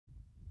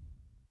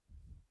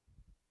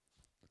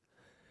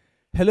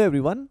Hello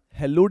everyone,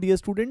 hello dear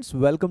students,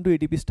 welcome to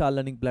ATP Star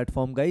Learning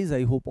Platform guys.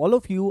 I hope all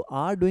of you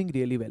are doing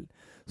really well.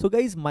 So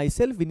guys,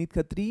 myself Vineet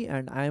Khatri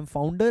and I am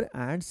founder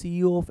and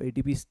CEO of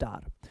ATP Star.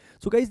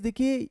 So guys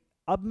देखिए,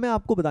 अब मैं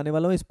आपको बताने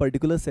वाला हूँ इस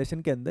particular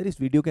session के अंदर,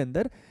 इस वीडियो के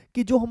अंदर,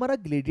 कि जो हमारा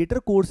ग्लेडिएटर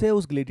कोर्स है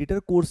उस ग्लेडिएटर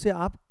कोर्स से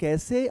आप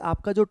कैसे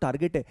आपका जो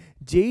टारगेट है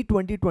JEE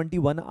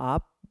 2021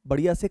 आप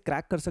बढ़िया से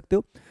क्रैक कर सकते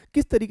हो,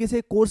 किस तरीके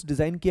से कोर्स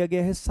डिजाइन किया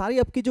गया है, सारी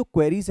आपकी जो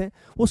क्वेरीज हैं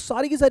वो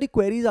सारी की सारी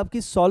क्वेरीज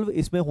आपकी सॉल्व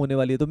इसमें होने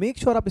वाली है। तो मेक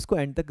श्योर आप इसको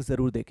एंड तक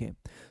जरूर देखें।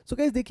 सो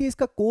गाइस देखिए,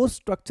 इसका course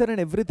structure and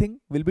everything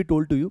will be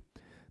told to you.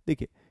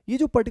 देखिए ये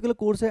जो पर्टिकुलर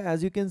कोर्स है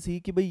एज यू कैन सी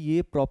कि भाई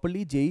ये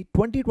प्रॉपर्ली JEE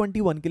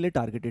 2021 के लिए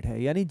टारगेटेड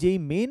है, यानी JEE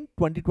मेन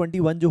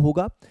 2021 जो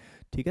होगा,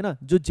 ठीक है ना,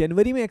 जो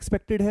जनवरी में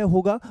एक्सपेक्टेड है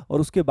होगा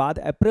और उसके बाद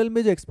अप्रैल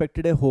में जो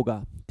एक्सपेक्टेड है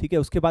होगा, ठीक है,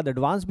 उसके बाद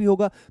एडवांस भी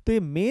होगा। तो ये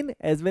main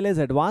as well as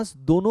advance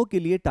दोनों के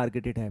लिए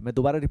टारगेटेड है। मैं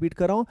दोबारा रिपीट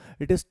कर रहा हूँ,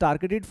 it is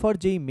targeted for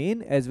JEE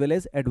main as well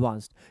as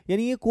advanced.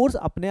 यानी ये कोर्स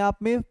अपने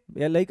आप में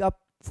लाइक आप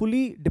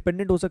फुली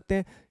डिपेंडेंट हो सकते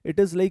हैं। It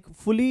is like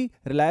fully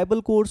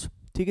reliable course,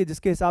 ठीक है,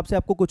 जिसके हिसाब से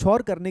आपको कुछ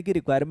और करने की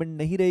रिक्वायरमेंट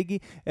नहीं रहेगी।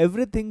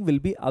 Everything will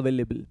be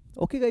available.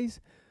 Okay guys,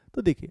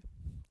 तो देखिए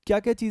क्या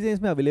क्या चीज़ें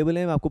इसमें अवेलेबल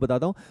हैं मैं आपको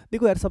बताता हूँ।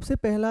 देखो यार, सबसे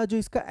पहला जो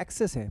इसका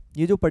एक्सेस है,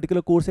 ये जो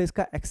पर्टिकुलर कोर्स है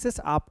इसका एक्सेस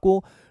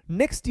आपको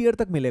नेक्स्ट ईयर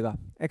तक मिलेगा।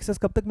 एक्सेस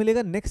कब तक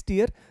मिलेगा? नेक्स्ट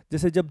ईयर,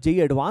 जैसे जब JEE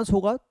एडवांस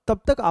होगा तब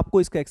तक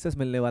आपको इसका एक्सेस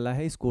मिलने वाला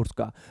है इस कोर्स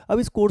का। अब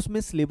इस कोर्स में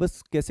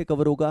सिलेबस कैसे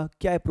कवर होगा,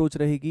 क्या अप्रोच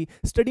रहेगी,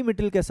 स्टडी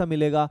मटेरियल कैसा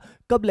मिलेगा,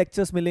 कब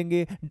लेक्चर्स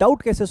मिलेंगे,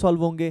 डाउट कैसे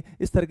सॉल्व होंगे,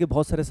 इस तरह के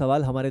बहुत सारे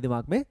सवाल हमारे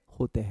दिमाग में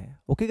होते हैं।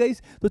 ओके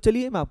गाइज, तो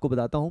चलिए मैं आपको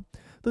बताता हूँ।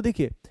 तो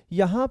देखिए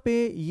यहाँ पे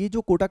ये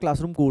जो कोटा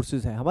क्लासरूम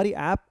कोर्सेज है, हमारी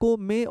ऐप को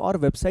में और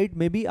वेबसाइट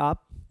में भी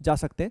आप जा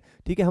सकते हैं,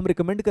 ठीक है। हम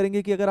रिकमेंड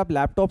करेंगे कि अगर आप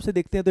लैपटॉप से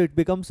देखते हैं तो it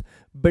becomes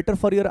better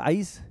for your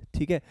eyes,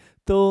 ठीक है।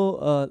 तो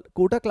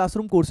कोटा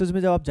क्लासरूम कोर्सेज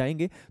में जब आप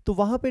जाएंगे तो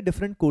वहाँ पे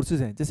डिफरेंट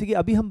कोर्सेज हैं। जैसे कि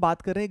अभी हम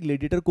बात कर रहे हैं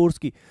ग्लेडिएटर कोर्स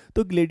की,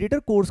 तो ग्लेडिएटर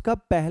कोर्स का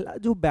पहला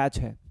जो बैच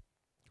है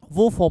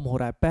वो फॉर्म हो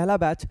रहा है। पहला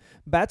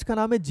बैच का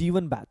नाम है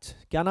G1 बैच।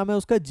 क्या नाम है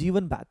उसका?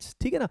 G1 बैच,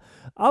 ठीक है ना।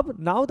 अब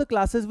now the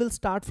classes will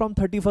start from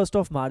 31st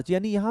of March,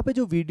 यानी यहाँ पे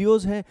जो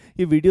वीडियोस हैं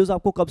ये वीडियोस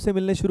आपको कब से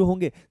मिलने शुरू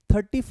होंगे?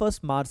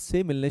 31st मार्च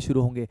से मिलने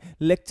शुरू होंगे।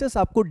 लेक्चर्स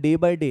आपको day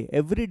by day,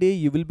 every day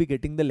you will be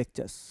getting the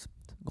lectures.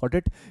 Got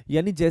it?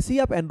 यानी जैसे ही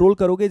आप एनरोल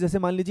करोगे, जैसे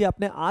मान लीजिए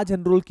आपने आज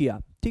एनरोल किया,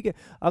 ठीक है,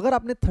 अगर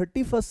आपने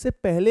 31st से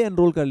पहले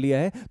एनरोल कर लिया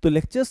है तो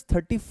लेक्चर्स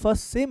 31st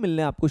से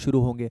मिलने आपको शुरू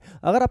होंगे।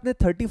 अगर आपने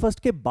 31st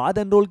के बाद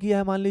एनरोल किया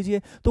है मान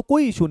लीजिए, तो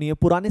कोई इशू नहीं है,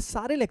 पुराने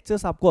सारे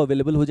लेक्चर्स आपको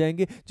अवेलेबल हो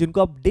जाएंगे,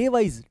 जिनको आप day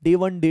wise, day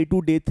 1, day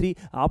 2, day 3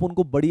 आप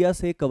उनको बढ़िया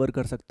से कवर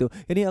कर सकते हो।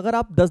 यानी अगर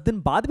आप 10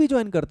 दिन बाद भी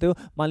ज्वाइन करते हो,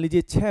 मान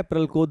लीजिए 6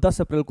 अप्रैल को,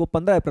 10 अप्रैल को,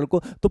 15 अप्रैल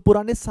को, तो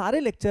पुराने सारे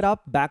लेक्चर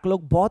आप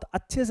बैकलॉग बहुत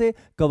अच्छे से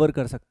कवर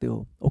कर सकते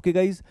हो। ओके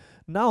गाइज,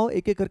 नाउ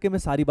एक एक करके मैं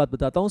सारी बात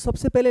बताता हूँ।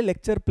 सबसे पहले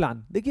लेक्चर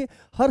प्लान। देखिए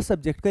हर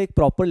सब्जेक्ट का एक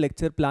प्रॉपर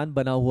लेक्चर प्लान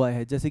बना हुआ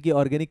है, जैसे कि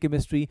organic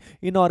chemistry,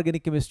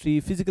 inorganic chemistry,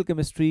 physical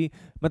chemistry,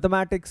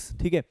 mathematics,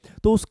 ठीक है।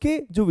 तो उसके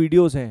जो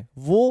वीडियोस हैं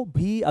वो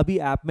भी अभी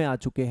ऐप में आ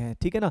चुके हैं,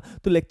 ठीक है ना।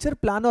 तो लेक्चर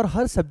प्लान और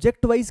हर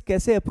सब्जेक्ट वाइज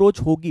कैसे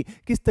अप्रोच होगी,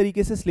 किस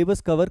तरीके से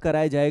सिलेबस कवर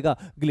कराया जाएगा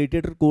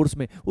ग्लेडिएटर कोर्स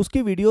में,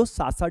 उसके वीडियो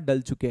साथ साथ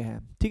डल चुके हैं,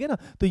 ठीक है ना।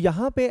 तो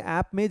यहाँ पे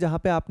ऐप में जहाँ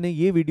पे आपने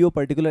ये वीडियो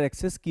पर्टिकुलर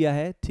एक्सेस किया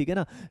है, ठीक है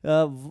ना,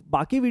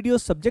 बाकी video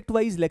subject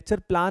wise lecture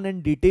plan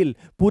and detail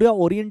पूरा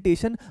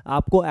ओरिएंटेशन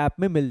आपको ऐप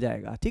में मिल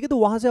जाएगा, ठीक है। तो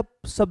वहां से आप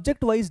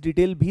सब्जेक्ट वाइज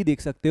डिटेल भी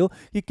देख सकते हो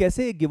कि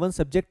कैसे एक गिवन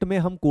सब्जेक्ट में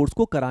हम कोर्स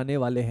को कराने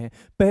वाले हैं,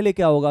 पहले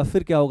क्या होगा,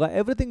 फिर क्या होगा,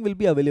 everything will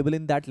be available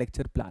in that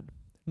lecture plan.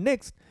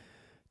 Next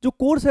जो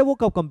कोर्स है वो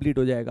कब कंप्लीट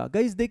हो जाएगा?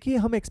 गाइस देखिए,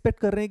 हम एक्सपेक्ट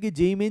कर रहे हैं कि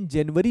JEE मेन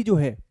जनवरी जो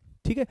है,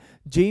 ठीक है,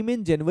 JEE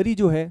मेन जनवरी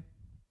जो है,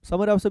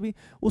 समझ रहे आप सभी,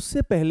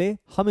 उससे पहले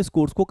हम इस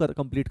कोर्स को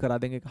कंप्लीट करा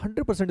देंगे।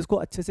 100% इसको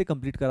अच्छे से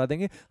कंप्लीट करा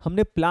देंगे।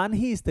 हमने प्लान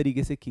ही इस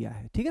तरीके से किया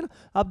है, ठीक है ना।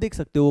 आप देख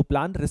सकते हो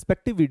प्लान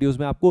रिस्पेक्टिव वीडियोस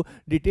में आपको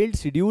detailed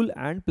schedule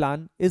and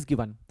plan is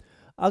given.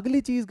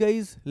 अगली चीज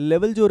गाइज,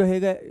 लेवल जो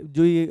रहेगा,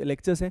 जो ये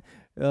लेक्चर्स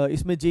हैं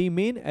इसमें JEE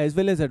main as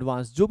well as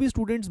advance, जो भी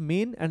स्टूडेंट्स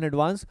मेन एंड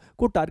एडवांस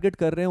को टारगेट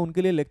कर रहे हैं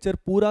उनके लिए लेक्चर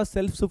पूरा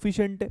सेल्फ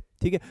सफिशिएंट है,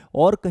 ठीक है,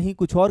 और कहीं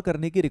कुछ और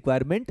करने की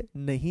रिक्वायरमेंट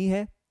नहीं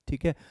है,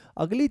 ठीक है।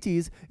 अगली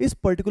चीज, इस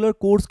पर्टिकुलर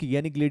कोर्स की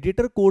यानी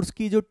ग्लेडिएटर कोर्स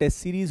की जो टेस्ट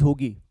सीरीज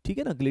होगी, ठीक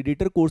है ना,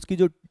 ग्लेडिएटर कोर्स की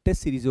जो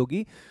टेस्ट सीरीज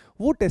होगी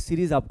वो टेस्ट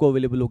सीरीज आपको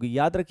अवेलेबल होगी।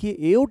 याद रखिए,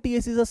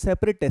 AOTS is a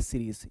separate test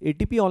series.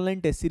 ATP online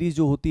test series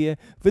जो होती है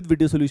with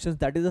video solutions,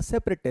 that is a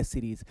separate test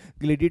series.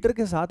 Gladiator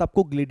के साथ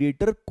आपको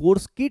ग्लेडिएटर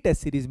कोर्स की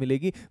टेस्ट सीरीज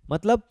मिलेगी,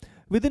 मतलब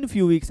with in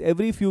few weeks,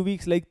 every few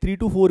weeks, like 3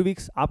 to 4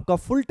 weeks आपका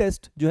फुल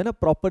टेस्ट जो है ना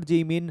प्रॉपर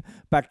JEE मेन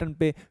पैटर्न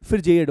पे,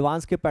 फिर JEE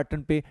एडवांस के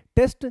पैटर्न पे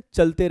टेस्ट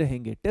चलते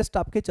रहेंगे, टेस्ट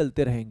आपके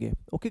चलते रहेंगे।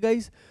 ओके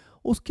गाइज,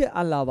 उसके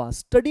अलावा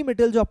स्टडी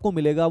मटेरियल जो आपको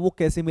मिलेगा वो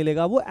कैसे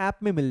मिलेगा? वो ऐप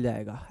में मिल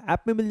जाएगा।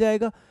 ऐप में मिल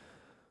जाएगा।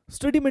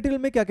 स्टडी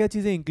मटेरियल में क्या क्या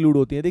चीज़ें इंक्लूड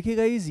होती हैं? देखिए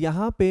गाइज,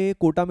 यहाँ पे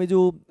कोटा में जो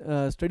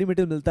स्टडी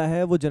मटेरियल मिलता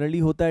है वो जनरली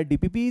होता है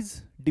DPPs,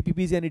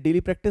 DPPs यानी डेली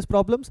प्रैक्टिस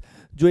प्रॉब्लम्स,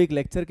 जो एक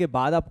लेक्चर के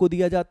बाद आपको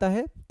दिया जाता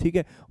है, ठीक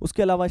है।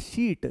 उसके अलावा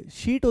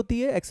शीट होती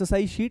है,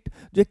 एक्सरसाइज शीट,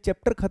 जो एक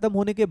चैप्टर खत्म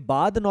होने के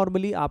बाद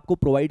नॉर्मली आपको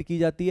प्रोवाइड की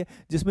जाती है,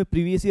 जिसमें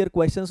प्रीवियस ईयर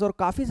क्वेश्चंस और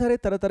काफी सारे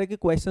तरह तरह के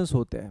क्वेश्चंस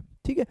होते हैं,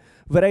 ठीक है।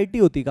 वैरायटी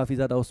होती है काफी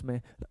ज्यादा,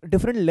 उसमें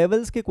डिफरेंट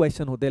लेवल्स के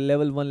क्वेश्चन होते हैं,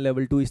 लेवल 1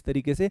 लेवल 2 इस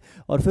तरीके से।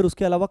 और फिर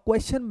उसके अलावा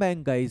question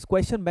bank guys,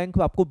 question bank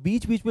आपको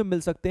बीच बीच में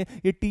मिल सकते हैं,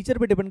 ये टीचर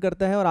पे डिपेंड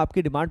करता है और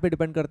आपकी डिमांड पे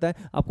डिपेंड करता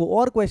है। आपको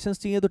और क्वेश्चंस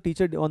चाहिए तो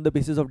teacher on the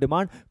basis of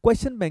demand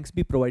question banks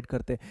भी प्रोवाइड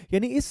करते हैं।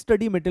 यानी इस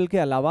स्टडी मटेरियल के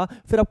अलावा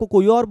फिर आपको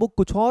कोई और बुक,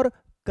 कुछ और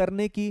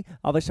करने की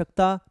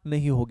आवश्यकता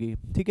नहीं होगी,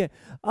 ठीक है।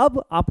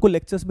 अब आपको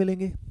लेक्चर्स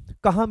मिलेंगे,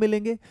 कहाँ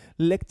मिलेंगे?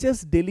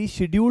 लेक्चर्स डेली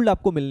शेड्यूल्ड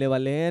आपको मिलने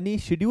वाले हैं, यानी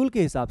शेड्यूल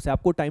के हिसाब से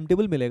आपको टाइम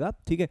टेबल मिलेगा,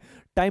 ठीक है।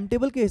 टाइम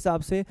टेबल के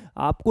हिसाब से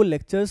आपको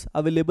लेक्चर्स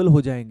अवेलेबल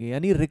हो जाएंगे,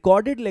 यानी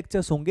रिकॉर्डेड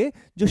लेक्चर्स होंगे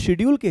जो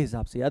शेड्यूल के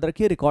हिसाब से, याद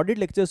रखिए रिकॉर्डेड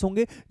लेक्चर्स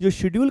होंगे जो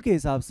शेड्यूल के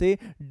हिसाब से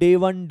डे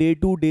 1 डे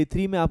 2 डे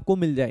 3 में आपको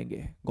मिल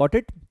जाएंगे। Got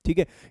it? ठीक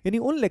है। यानी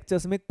उन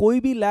लेक्चर्स में कोई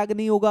भी लैग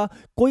नहीं होगा,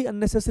 कोई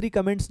अननेसेसरी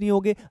कमेंट्स नहीं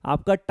होंगे,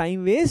 आपका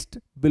टाइम वेस्ट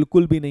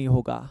बिल्कुल भी नहीं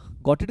होगा।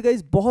 Got it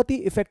guys? बहुत ही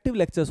इफेक्टिव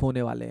लेक्चर्स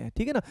होने वाले हैं,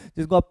 ठीक है ना,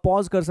 जिसको आप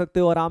पॉज कर सकते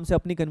हो, आराम से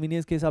अपनी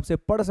कन्वीनियंस के हिसाब से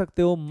पढ़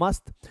सकते हो,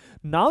 मस्त।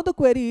 नाउ द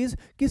क्वेरी इज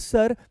कि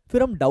सर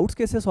फिर हम डाउट्स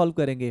कैसे सॉल्व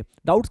करेंगे,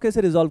 डाउट्स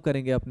कैसे रिजॉल्व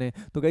करेंगे अपने?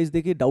 तो गाइस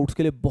देखिए, डाउट्स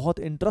के लिए बहुत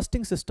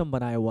इंटरेस्टिंग सिस्टम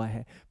बनाया हुआ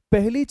है।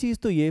 पहली चीज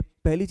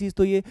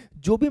तो ये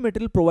जो भी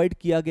मटेरियल प्रोवाइड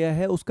किया गया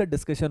है उसका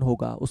डिस्कशन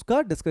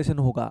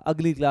होगा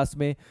अगली क्लास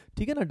में,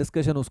 ठीक है ना,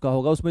 डिस्कशन उसका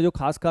होगा, उसमें जो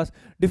खास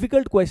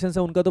डिफिकल्ट क्वेश्चंस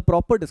है उनका तो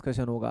प्रॉपर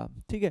डिस्कशन होगा,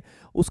 ठीक है।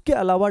 उसके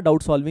अलावा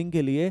डाउट सॉल्विंग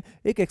के लिए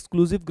एक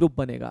एक्सक्लूसिव ग्रुप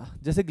बनेगा,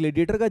 जैसे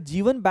ग्लेडिएटर का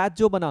जीवन बैच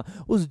जो बना,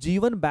 उस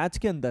जीवन बैच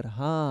के अंदर,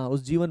 हाँ,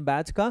 उस जीवन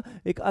बैच का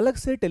एक अलग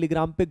से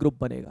टेलीग्राम पे ग्रुप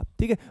बनेगा,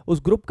 ठीक है।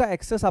 उस ग्रुप का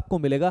एक्सेस आपको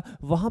मिलेगा,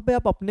 वहां पे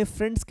आप अपने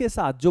फ्रेंड्स के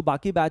साथ, जो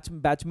बाकी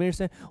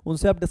बैचमेट्स हैं,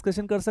 उनसे आप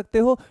डिस्कशन कर सकते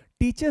हो।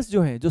 टीचर्स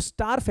जो हैं, जो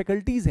स्टार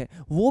फैकल्टीज हैं,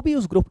 वो भी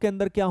उस ग्रुप के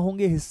अंदर क्या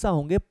होंगे, हिस्सा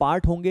होंगे,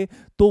 पार्ट होंगे,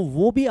 तो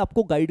वो भी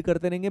आपको गाइड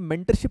करते रहेंगे,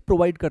 मेंटरशिप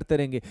प्रोवाइड करते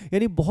रहेंगे।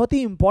 यानी बहुत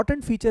ही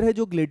इंपॉर्टेंट फीचर है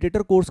जो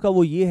ग्लेडिएटर कोर्स का,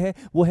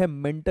 वो है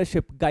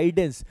मेंटरशिप,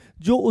 गाइडेंस,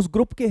 जो उस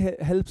ग्रुप के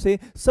हेल्प से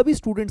सभी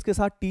स्टूडेंट्स के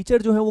साथ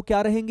टीचर जो है वो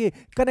क्या रहेंगे,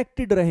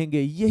 कनेक्टेड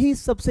रहेंगे। यही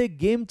सबसे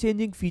गेम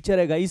चेंजिंग फीचर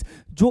है गाइस,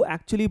 जो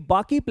एक्चुअली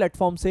बाकी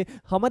प्लेटफॉर्म से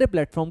हमारे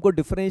प्लेटफॉर्म को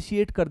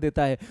डिफरेंशिएट कर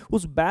देता है।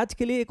 उस बैच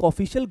के लिए एक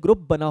ऑफिशियल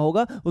ग्रुप बना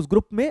होगा, उस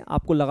ग्रुप में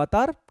आपको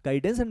लगातार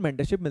गाइडेंस एंड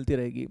मेंटरशिप मिलती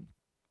रहेगी।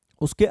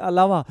 उसके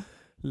अलावा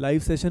लाइव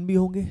सेशन भी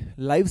होंगे।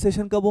 लाइव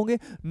सेशन कब होंगे?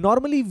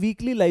 नॉर्मली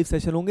वीकली लाइव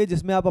सेशन होंगे,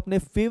 जिसमें आप अपने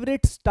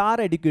फेवरेट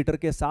स्टार एजुकेटर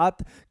के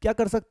साथ क्या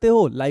कर सकते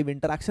हो, लाइव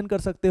इंटरेक्शन कर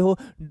सकते हो।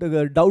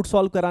 डाउट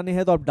सॉल्व कराने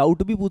हैं तो आप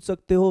डाउट भी पूछ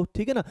सकते हो,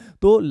 ठीक है ना।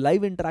 तो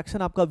लाइव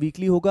इंटरेक्शन आपका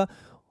वीकली होगा।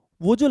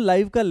 वो जो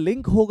लाइव का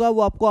लिंक होगा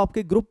वो आपको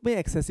आपके ग्रुप में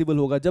एक्सेसिबल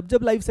होगा। जब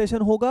जब लाइव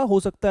सेशन होगा, हो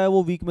सकता है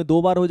वो वीक में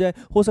 2 बार हो जाए,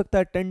 हो सकता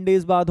है 10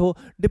 डेज बाद हो,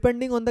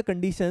 depending on the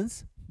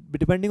conditions,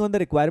 depending on the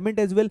requirement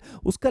as well.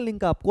 उसका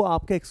लिंक आपको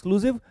आपके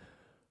एक्सक्लूसिव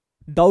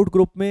डाउट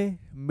ग्रुप में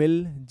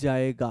मिल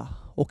जाएगा।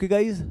 Okay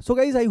guys, so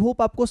guys I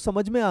hope आपको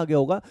समझ में आ गया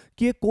होगा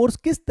कि ये कोर्स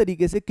किस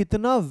तरीके से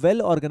कितना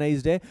वेल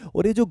ऑर्गेनाइज्ड है,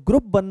 और ये जो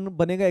ग्रुप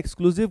बनेगा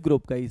एक्सक्लूसिव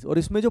ग्रुप गाइज, और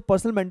इसमें जो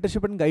पर्सनल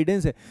मेंटरशिप एंड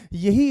गाइडेंस है,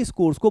 यही इस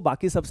कोर्स को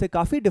बाकी सबसे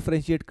काफी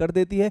डिफरेंशिएट कर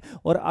देती है।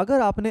 और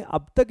अगर आपने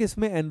अब तक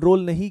इसमें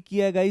एनरोल नहीं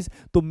किया है गाइज,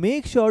 तो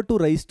make sure to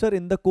register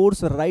in the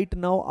course right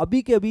now.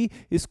 अभी के अभी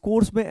इस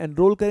कोर्स में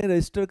एनरोल करें,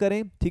 रजिस्टर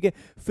करें, ठीक है।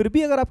 फिर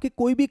भी अगर आपकी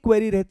कोई भी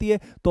क्वेरी रहती है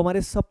तो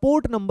हमारे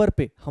सपोर्ट नंबर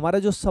पे, हमारा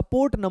जो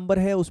सपोर्ट नंबर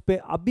है उस पर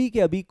अभी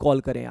के अभी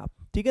कॉल करें आप,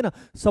 ठीक है ना।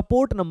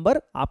 सपोर्ट नंबर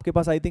आपके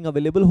पास आई थिंक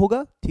अवेलेबल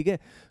होगा, ठीक है।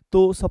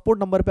 तो सपोर्ट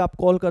नंबर पे आप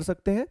कॉल कर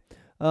सकते हैं।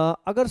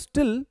 अगर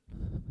स्टिल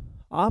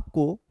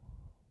आपको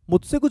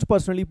मुझसे कुछ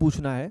पर्सनली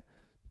पूछना है,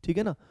 ठीक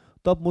है ना,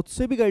 तो आप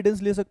मुझसे भी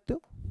गाइडेंस ले सकते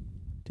हो,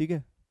 ठीक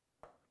है।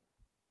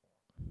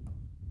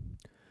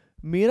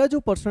 मेरा जो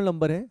पर्सनल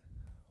नंबर है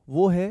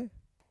वो है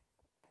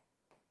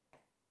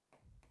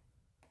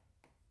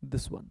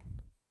दिस वन,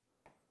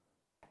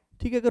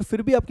 ठीक है। अगर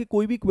फिर भी आपकी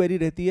कोई भी क्वेरी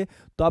रहती है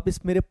तो आप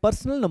इस मेरे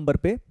पर्सनल नंबर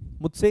पे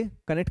मुझसे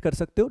कनेक्ट कर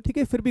सकते हो, ठीक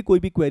है। फिर भी कोई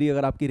भी क्वेरी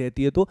अगर आपकी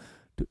रहती है तो,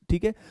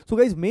 ठीक है। सो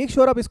गाइज मेक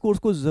श्योर आप इस कोर्स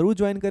को जरूर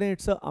ज्वाइन करें,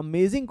 इट्स अ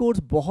अमेजिंग कोर्स,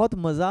 बहुत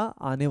मजा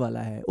आने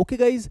वाला है। Okay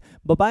guys,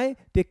 bye bye,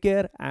 take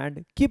care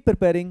and keep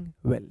preparing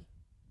well.